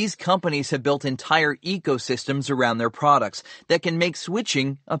 These companies have built entire ecosystems around their products that can make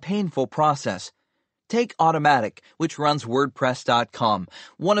switching a painful process. Take Automatic, which runs WordPress.com,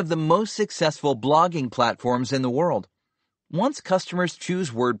 one of the most successful blogging platforms in the world. Once customers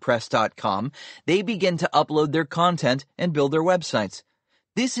choose WordPress.com, they begin to upload their content and build their websites.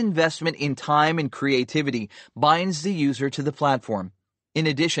 This investment in time and creativity binds the user to the platform. In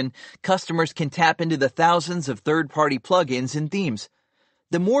addition, customers can tap into the thousands of third-party plugins and themes.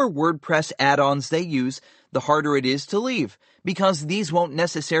 The more WordPress add-ons they use, the harder it is to leave, because these won't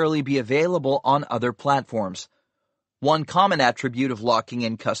necessarily be available on other platforms. One common attribute of locking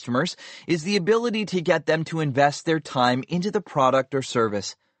in customers is the ability to get them to invest their time into the product or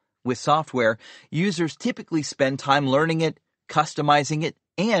service. With software, users typically spend time learning it, customizing it,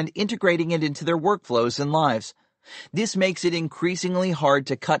 and integrating it into their workflows and lives. This makes it increasingly hard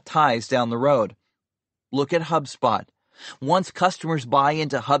to cut ties down the road. Look at HubSpot. Once customers buy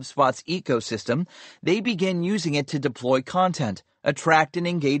into HubSpot's ecosystem, they begin using it to deploy content, attract and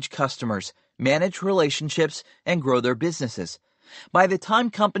engage customers, manage relationships, and grow their businesses. By the time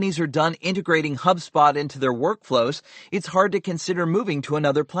companies are done integrating HubSpot into their workflows, it's hard to consider moving to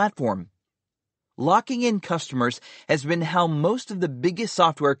another platform. Locking in customers has been how most of the biggest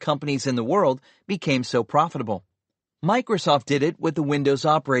software companies in the world became so profitable. Microsoft did it with the Windows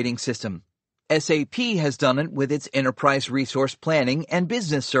operating system. SAP has done it with its enterprise resource planning and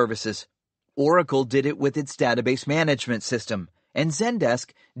business services. Oracle did it with its database management system, and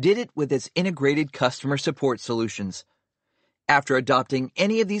Zendesk did it with its integrated customer support solutions. After adopting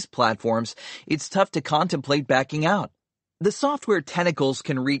any of these platforms, it's tough to contemplate backing out. The software tentacles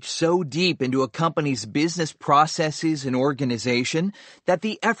can reach so deep into a company's business processes and organization that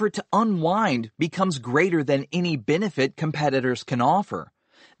the effort to unwind becomes greater than any benefit competitors can offer.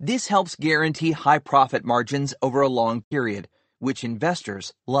 This helps guarantee high profit margins over a long period, which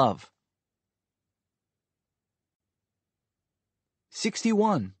investors love.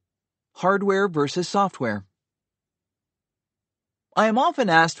 61. Hardware versus software. I am often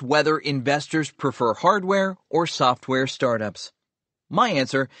asked whether investors prefer hardware or software startups. My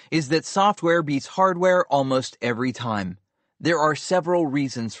answer is that software beats hardware almost every time. There are several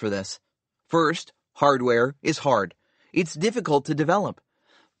reasons for this. First, hardware is hard. It's difficult to develop.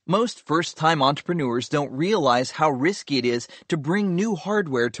 Most first-time entrepreneurs don't realize how risky it is to bring new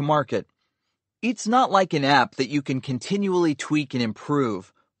hardware to market. It's not like an app that you can continually tweak and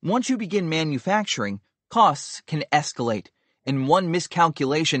improve. Once you begin manufacturing, costs can escalate, and one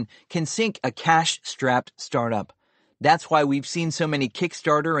miscalculation can sink a cash-strapped startup. That's why we've seen so many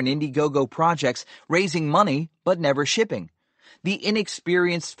Kickstarter and Indiegogo projects raising money but never shipping. The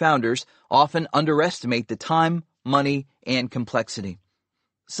inexperienced founders often underestimate the time, money, and complexity.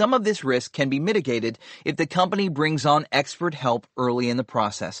 Some of this risk can be mitigated if the company brings on expert help early in the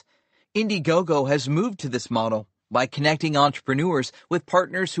process. Indiegogo has moved to this model by connecting entrepreneurs with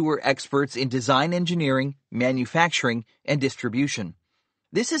partners who are experts in design engineering, manufacturing, and distribution.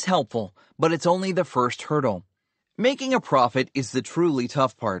 This is helpful, but it's only the first hurdle. Making a profit is the truly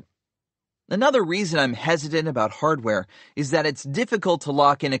tough part. Another reason I'm hesitant about hardware is that it's difficult to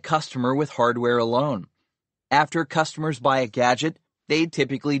lock in a customer with hardware alone. After customers buy a gadget, they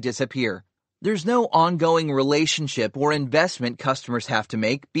typically disappear. There's no ongoing relationship or investment customers have to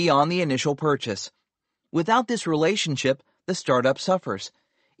make beyond the initial purchase. Without this relationship, the startup suffers.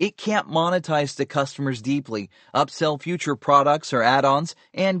 It can't monetize the customers deeply, upsell future products or add-ons,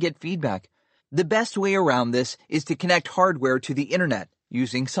 and get feedback. The best way around this is to connect hardware to the internet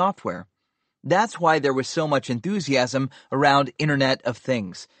using software. That's why there was so much enthusiasm around Internet of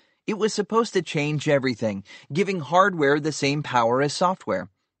Things. It was supposed to change everything, giving hardware the same power as software.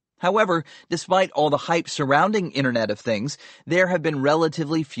 However, despite all the hype surrounding Internet of Things, there have been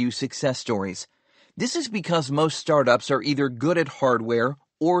relatively few success stories. This is because most startups are either good at hardware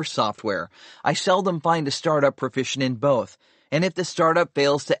or software. I seldom find a startup proficient in both, and if the startup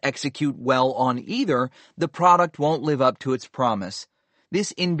fails to execute well on either, the product won't live up to its promise.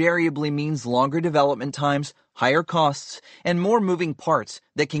 This invariably means longer development times, higher costs, and more moving parts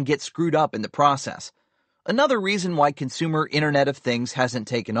that can get screwed up in the process. Another reason why consumer Internet of Things hasn't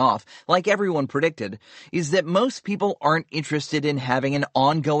taken off, like everyone predicted, is that most people aren't interested in having an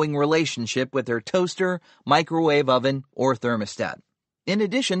ongoing relationship with their toaster, microwave oven, or thermostat. In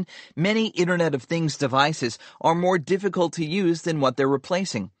addition, many Internet of Things devices are more difficult to use than what they're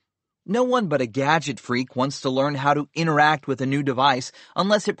replacing. No one but a gadget freak wants to learn how to interact with a new device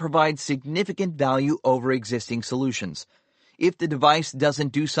unless it provides significant value over existing solutions. If the device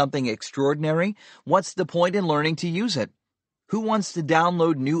doesn't do something extraordinary, what's the point in learning to use it? Who wants to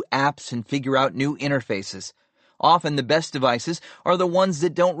download new apps and figure out new interfaces? Often the best devices are the ones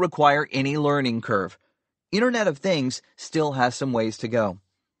that don't require any learning curve. Internet of Things still has some ways to go.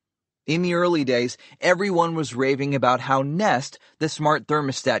 In the early days, everyone was raving about how Nest, the smart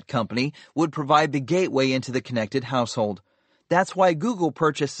thermostat company, would provide the gateway into the connected household. That's why Google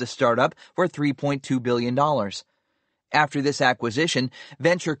purchased the startup for $3.2 billion. After this acquisition,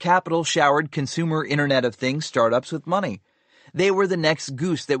 venture capital showered consumer Internet of Things startups with money. They were the next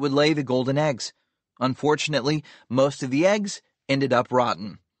goose that would lay the golden eggs. Unfortunately, most of the eggs ended up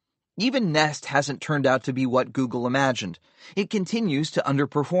rotten. Even Nest hasn't turned out to be what Google imagined. It continues to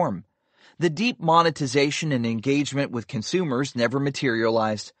underperform. The deep monetization and engagement with consumers never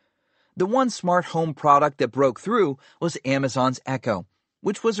materialized. The one smart home product that broke through was Amazon's Echo,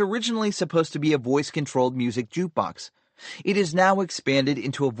 which was originally supposed to be a voice-controlled music jukebox. It is now expanded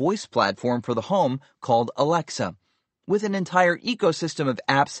into a voice platform for the home called Alexa, with an entire ecosystem of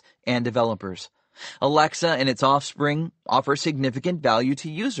apps and developers. Alexa and its offspring offer significant value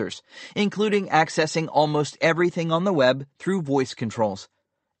to users, including accessing almost everything on the web through voice controls.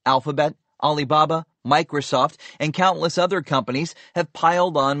 Alphabet, Alibaba, Microsoft, and countless other companies have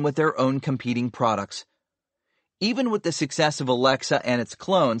piled on with their own competing products. Even with the success of Alexa and its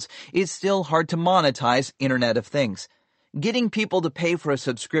clones, it's still hard to monetize Internet of Things. Getting people to pay for a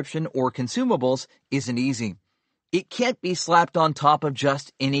subscription or consumables isn't easy. It can't be slapped on top of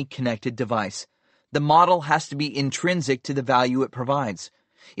just any connected device. The model has to be intrinsic to the value it provides.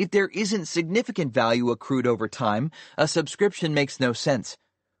 If there isn't significant value accrued over time, a subscription makes no sense.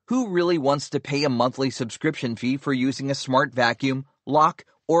 Who really wants to pay a monthly subscription fee for using a smart vacuum, lock,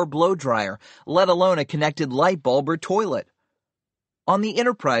 or blow dryer, let alone a connected light bulb or toilet? On the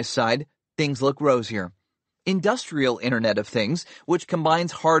enterprise side, things look rosier. Industrial Internet of Things, which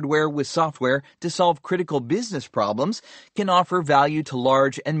combines hardware with software to solve critical business problems, can offer value to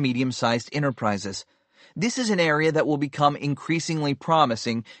large and medium-sized enterprises. This is an area that will become increasingly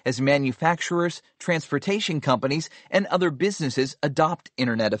promising as manufacturers, transportation companies, and other businesses adopt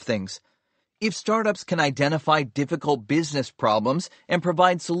Internet of Things. If startups can identify difficult business problems and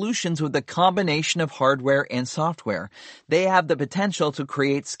provide solutions with a combination of hardware and software, they have the potential to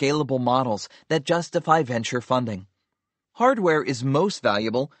create scalable models that justify venture funding. Hardware is most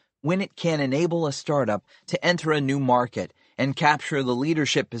valuable when it can enable a startup to enter a new market and capture the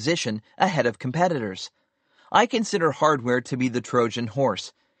leadership position ahead of competitors. I consider hardware to be the Trojan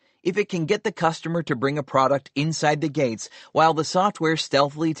horse. If it can get the customer to bring a product inside the gates while the software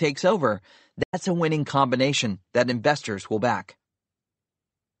stealthily takes over, that's a winning combination that investors will back.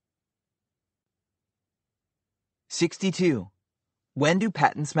 62. When do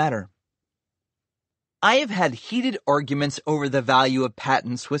patents matter? I have had heated arguments over the value of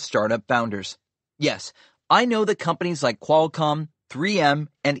patents with startup founders. Yes, I know that companies like Qualcomm, 3M,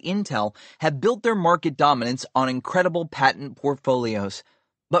 and Intel have built their market dominance on incredible patent portfolios.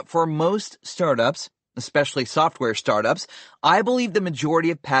 But for most startups, especially software startups, I believe the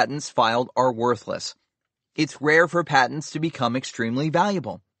majority of patents filed are worthless. It's rare for patents to become extremely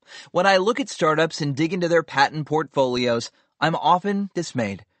valuable. When I look at startups and dig into their patent portfolios, I'm often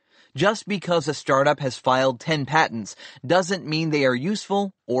dismayed. Just because a startup has filed 10 patents doesn't mean they are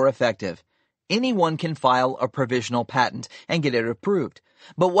useful or effective. Anyone can file a provisional patent and get it approved.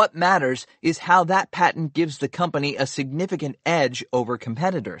 But what matters is how that patent gives the company a significant edge over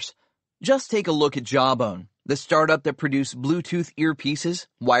competitors. Just take a look at Jawbone, the startup that produced Bluetooth earpieces,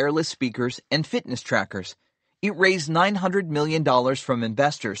 wireless speakers, and fitness trackers. It raised $900 million from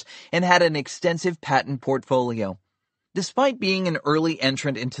investors and had an extensive patent portfolio. Despite being an early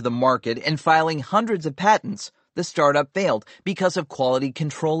entrant into the market and filing hundreds of patents, the startup failed because of quality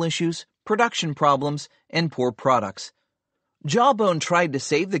control issues, production problems, and poor products. Jawbone tried to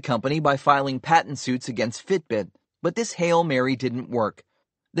save the company by filing patent suits against Fitbit, but this Hail Mary didn't work.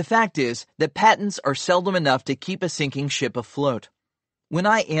 The fact is that patents are seldom enough to keep a sinking ship afloat. When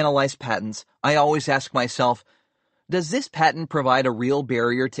I analyze patents, I always ask myself, does this patent provide a real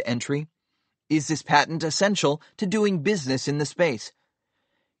barrier to entry? Is this patent essential to doing business in the space?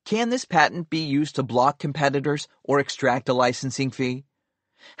 Can this patent be used to block competitors or extract a licensing fee?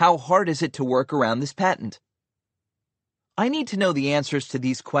 How hard is it to work around this patent? I need to know the answers to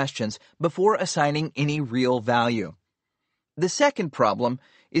these questions before assigning any real value. The second problem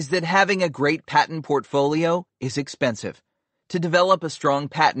is that having a great patent portfolio is expensive. To develop a strong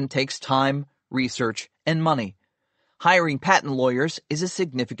patent takes time, research, and money. Hiring patent lawyers is a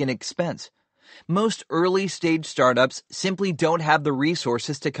significant expense. Most early-stage startups simply don't have the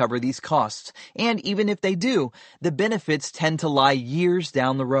resources to cover these costs, and even if they do, the benefits tend to lie years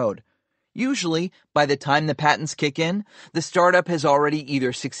down the road. Usually, by the time the patents kick in, the startup has already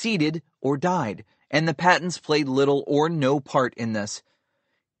either succeeded or died, and the patents played little or no part in this.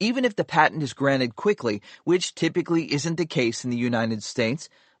 Even if the patent is granted quickly, which typically isn't the case in the United States,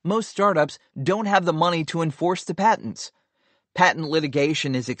 Most startups don't have the money to enforce the patents. Patent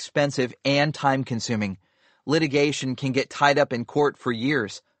litigation is expensive and time-consuming. Litigation can get tied up in court for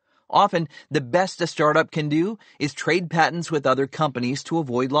years. Often, the best a startup can do is trade patents with other companies to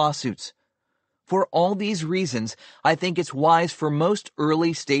avoid lawsuits. For all these reasons, I think it's wise for most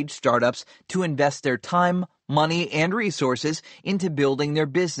early-stage startups to invest their time, money, and resources into building their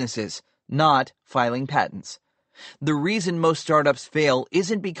businesses, not filing patents. The reason most startups fail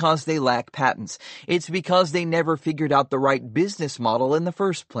isn't because they lack patents. It's because they never figured out the right business model in the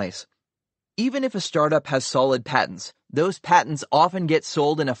first place. Even if a startup has solid patents, those patents often get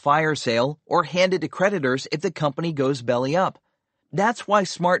sold in a fire sale or handed to creditors if the company goes belly up. That's why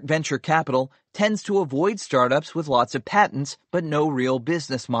smart venture capital tends to avoid startups with lots of patents but no real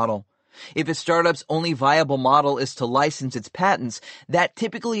business model. If a startup's only viable model is to license its patents, that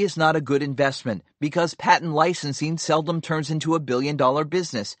typically is not a good investment because patent licensing seldom turns into a billion-dollar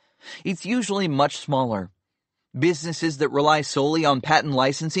business. It's usually much smaller. Businesses that rely solely on patent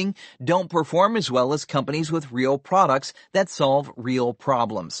licensing don't perform as well as companies with real products that solve real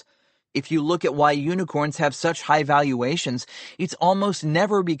problems. If you look at why unicorns have such high valuations, it's almost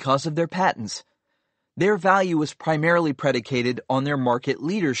never because of their patents. Their value is primarily predicated on their market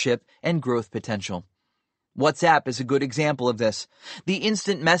leadership and growth potential. WhatsApp is a good example of this. The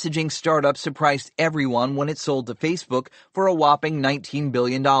instant messaging startup surprised everyone when it sold to Facebook for a whopping $19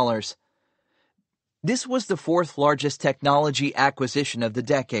 billion. This was the fourth largest technology acquisition of the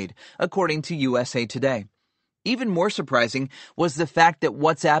decade, according to USA Today. Even more surprising was the fact that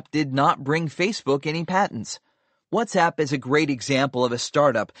WhatsApp did not bring Facebook any patents. WhatsApp is a great example of a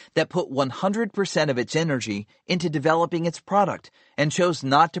startup that put 100% of its energy into developing its product and chose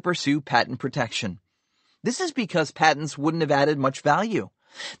not to pursue patent protection. This is because patents wouldn't have added much value.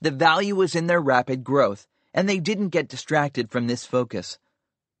 The value was in their rapid growth, and they didn't get distracted from this focus.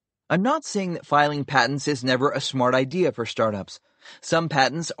 I'm not saying that filing patents is never a smart idea for startups. Some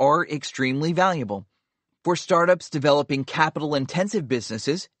patents are extremely valuable. For startups developing capital-intensive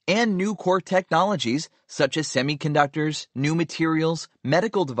businesses and new core technologies such as semiconductors, new materials,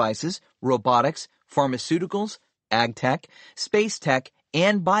 medical devices, robotics, pharmaceuticals, ag tech, space tech,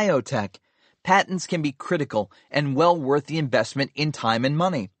 and biotech, patents can be critical and well worth the investment in time and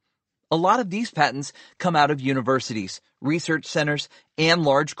money. A lot of these patents come out of universities, research centers, and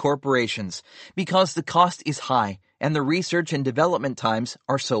large corporations because the cost is high and the research and development times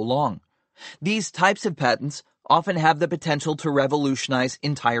are so long. These types of patents often have the potential to revolutionize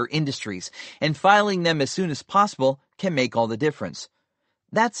entire industries, and filing them as soon as possible can make all the difference.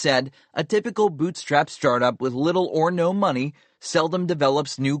 That said, a typical bootstrap startup with little or no money seldom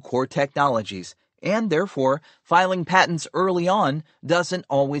develops new core technologies, and therefore, filing patents early on doesn't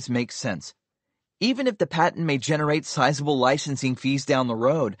always make sense. Even if the patent may generate sizable licensing fees down the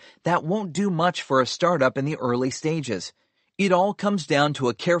road, that won't do much for a startup in the early stages. It all comes down to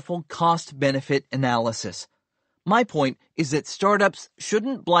a careful cost-benefit analysis. My point is that startups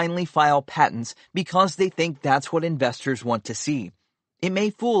shouldn't blindly file patents because they think that's what investors want to see. It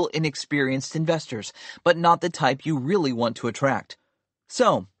may fool inexperienced investors, but not the type you really want to attract.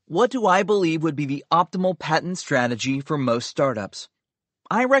 So, what do I believe would be the optimal patent strategy for most startups?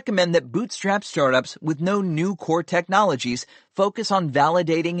 I recommend that bootstrap startups with no new core technologies focus on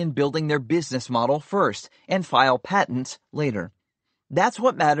validating and building their business model first and file patents later. That's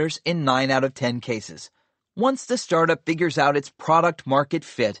what matters in 9 out of 10 cases. Once the startup figures out its product market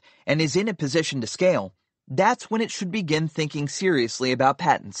fit and is in a position to scale, that's when it should begin thinking seriously about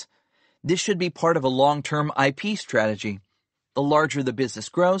patents. This should be part of a long-term IP strategy. The larger the business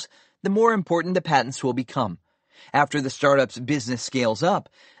grows, the more important the patents will become. After the startup's business scales up,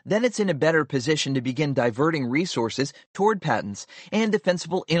 then it's in a better position to begin diverting resources toward patents and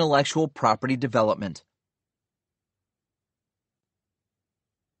defensible intellectual property development.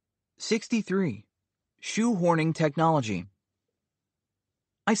 63. Shoehorning technology.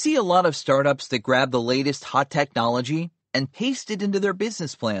 I see a lot of startups that grab the latest hot technology and paste it into their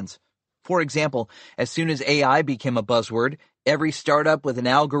business plans. For example, as soon as AI became a buzzword, every startup with an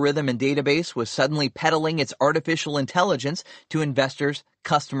algorithm and database was suddenly peddling its artificial intelligence to investors,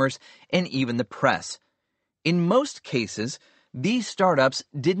 customers, and even the press. In most cases, these startups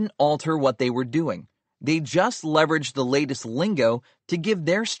didn't alter what they were doing. They just leveraged the latest lingo to give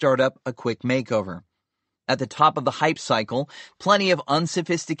their startup a quick makeover. At the top of the hype cycle, plenty of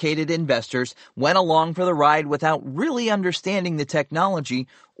unsophisticated investors went along for the ride without really understanding the technology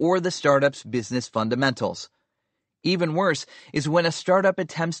or the startup's business fundamentals. Even worse is when a startup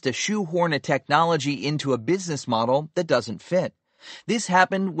attempts to shoehorn a technology into a business model that doesn't fit. This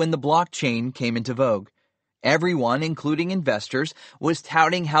happened when the blockchain came into vogue. Everyone, including investors, was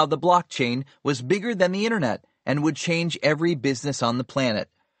touting how the blockchain was bigger than the internet and would change every business on the planet.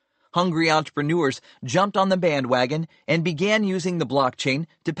 Hungry entrepreneurs jumped on the bandwagon and began using the blockchain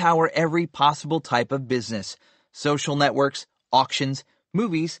to power every possible type of business: social networks, auctions,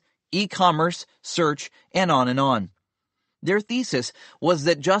 movies, e-commerce, search, and on and on. Their thesis was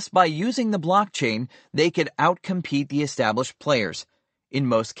that just by using the blockchain, they could outcompete the established players. In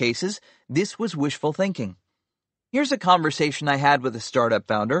most cases, this was wishful thinking. Here's a conversation I had with a startup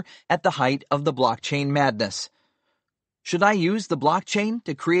founder at the height of the blockchain madness. Should I use the blockchain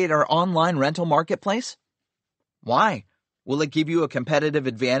to create our online rental marketplace? Why? Will it give you a competitive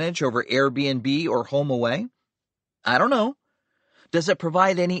advantage over Airbnb or HomeAway? I don't know. Does it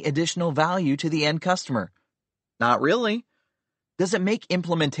provide any additional value to the end customer? Not really. Does it make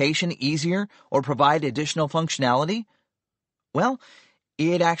implementation easier or provide additional functionality? Well,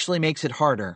 it actually makes it harder.